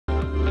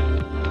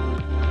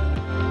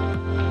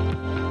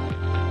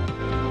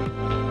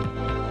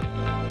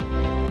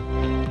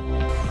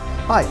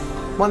Hi,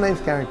 my name's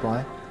Gary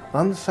Bry.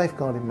 I'm the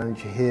Safeguarding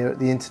Manager here at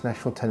the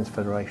International Tennis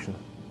Federation.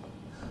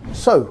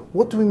 So,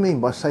 what do we mean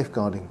by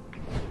safeguarding?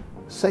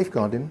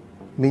 Safeguarding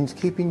means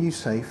keeping you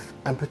safe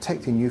and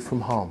protecting you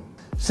from harm.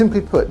 Simply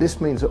put, this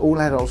means that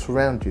all adults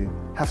around you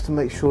have to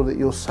make sure that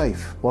you're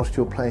safe whilst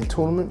you're playing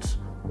tournaments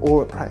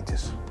or at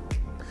practice.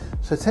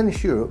 So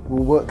Tennis Europe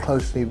will work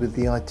closely with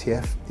the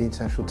ITF, the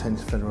International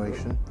Tennis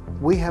Federation.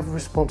 We have a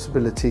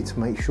responsibility to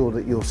make sure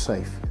that you're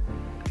safe.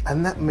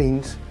 And that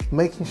means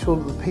making sure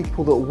that the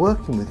people that are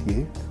working with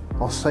you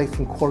are safe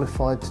and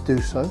qualified to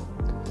do so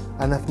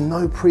and have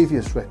no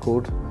previous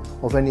record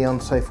of any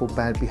unsafe or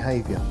bad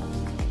behaviour.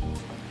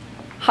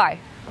 Hi,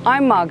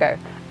 I'm Margot,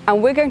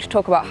 and we're going to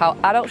talk about how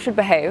adults should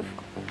behave,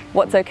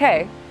 what's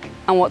okay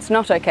and what's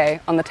not okay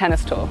on the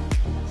tennis tour.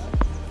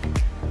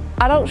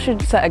 Adults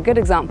should set a good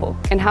example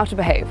in how to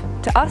behave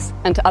to us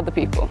and to other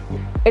people.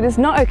 It is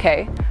not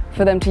okay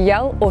for them to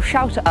yell or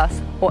shout at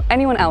us or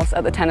anyone else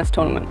at the tennis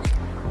tournament.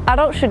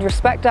 Adults should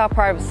respect our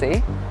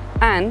privacy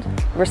and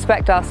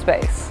respect our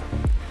space.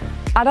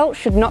 Adults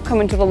should not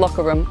come into the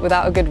locker room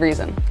without a good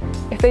reason.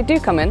 If they do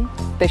come in,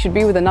 they should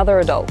be with another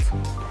adult.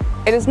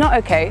 It is not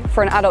okay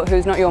for an adult who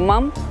is not your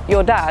mum,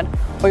 your dad,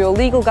 or your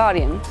legal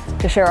guardian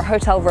to share a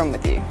hotel room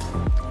with you.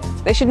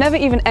 They should never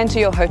even enter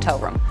your hotel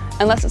room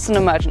unless it's an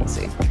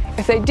emergency.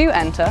 If they do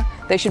enter,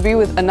 they should be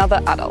with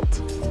another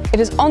adult. It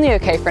is only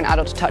okay for an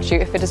adult to touch you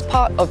if it is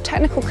part of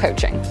technical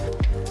coaching,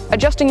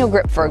 adjusting your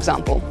grip, for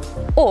example,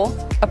 or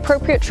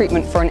appropriate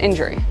treatment for an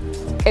injury.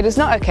 It is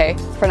not okay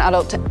for an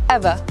adult to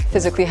ever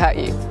physically hurt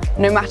you,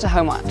 no matter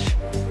how much.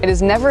 It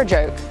is never a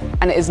joke,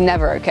 and it is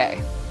never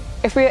okay.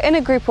 If we are in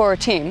a group or a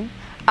team,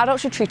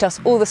 adults should treat us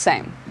all the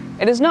same.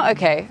 It is not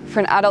okay for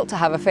an adult to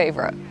have a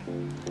favourite.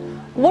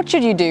 What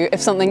should you do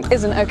if something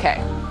isn't okay?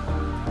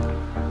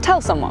 Tell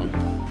someone.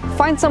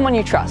 Find someone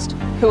you trust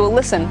who will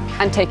listen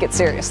and take it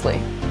seriously.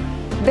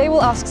 They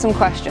will ask some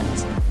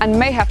questions and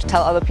may have to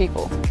tell other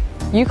people.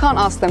 You can't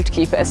ask them to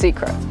keep it a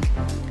secret.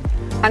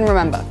 And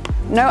remember,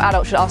 no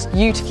adult should ask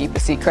you to keep a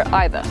secret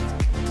either.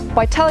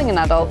 By telling an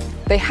adult,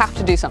 they have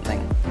to do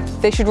something.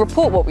 They should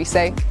report what we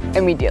say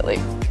immediately.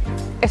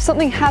 If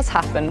something has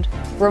happened,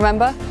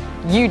 remember,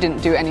 you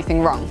didn't do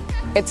anything wrong.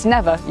 It's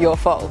never your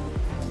fault.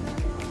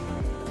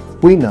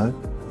 We know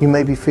you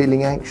may be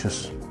feeling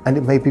anxious and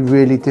it may be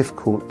really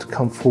difficult to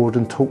come forward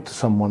and talk to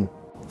someone.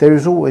 There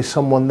is always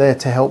someone there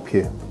to help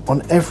you.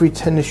 On every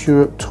Tennis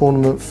Europe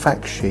tournament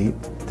fact sheet,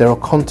 there are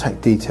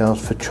contact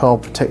details for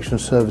Child Protection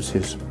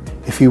Services.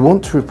 If you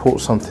want to report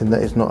something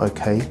that is not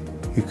okay,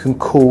 you can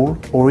call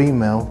or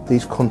email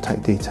these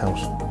contact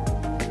details.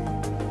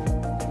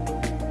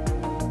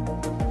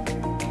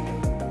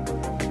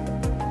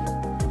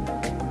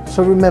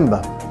 So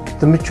remember,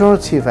 the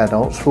majority of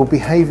adults will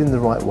behave in the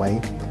right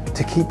way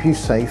to keep you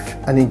safe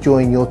and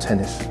enjoying your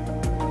tennis.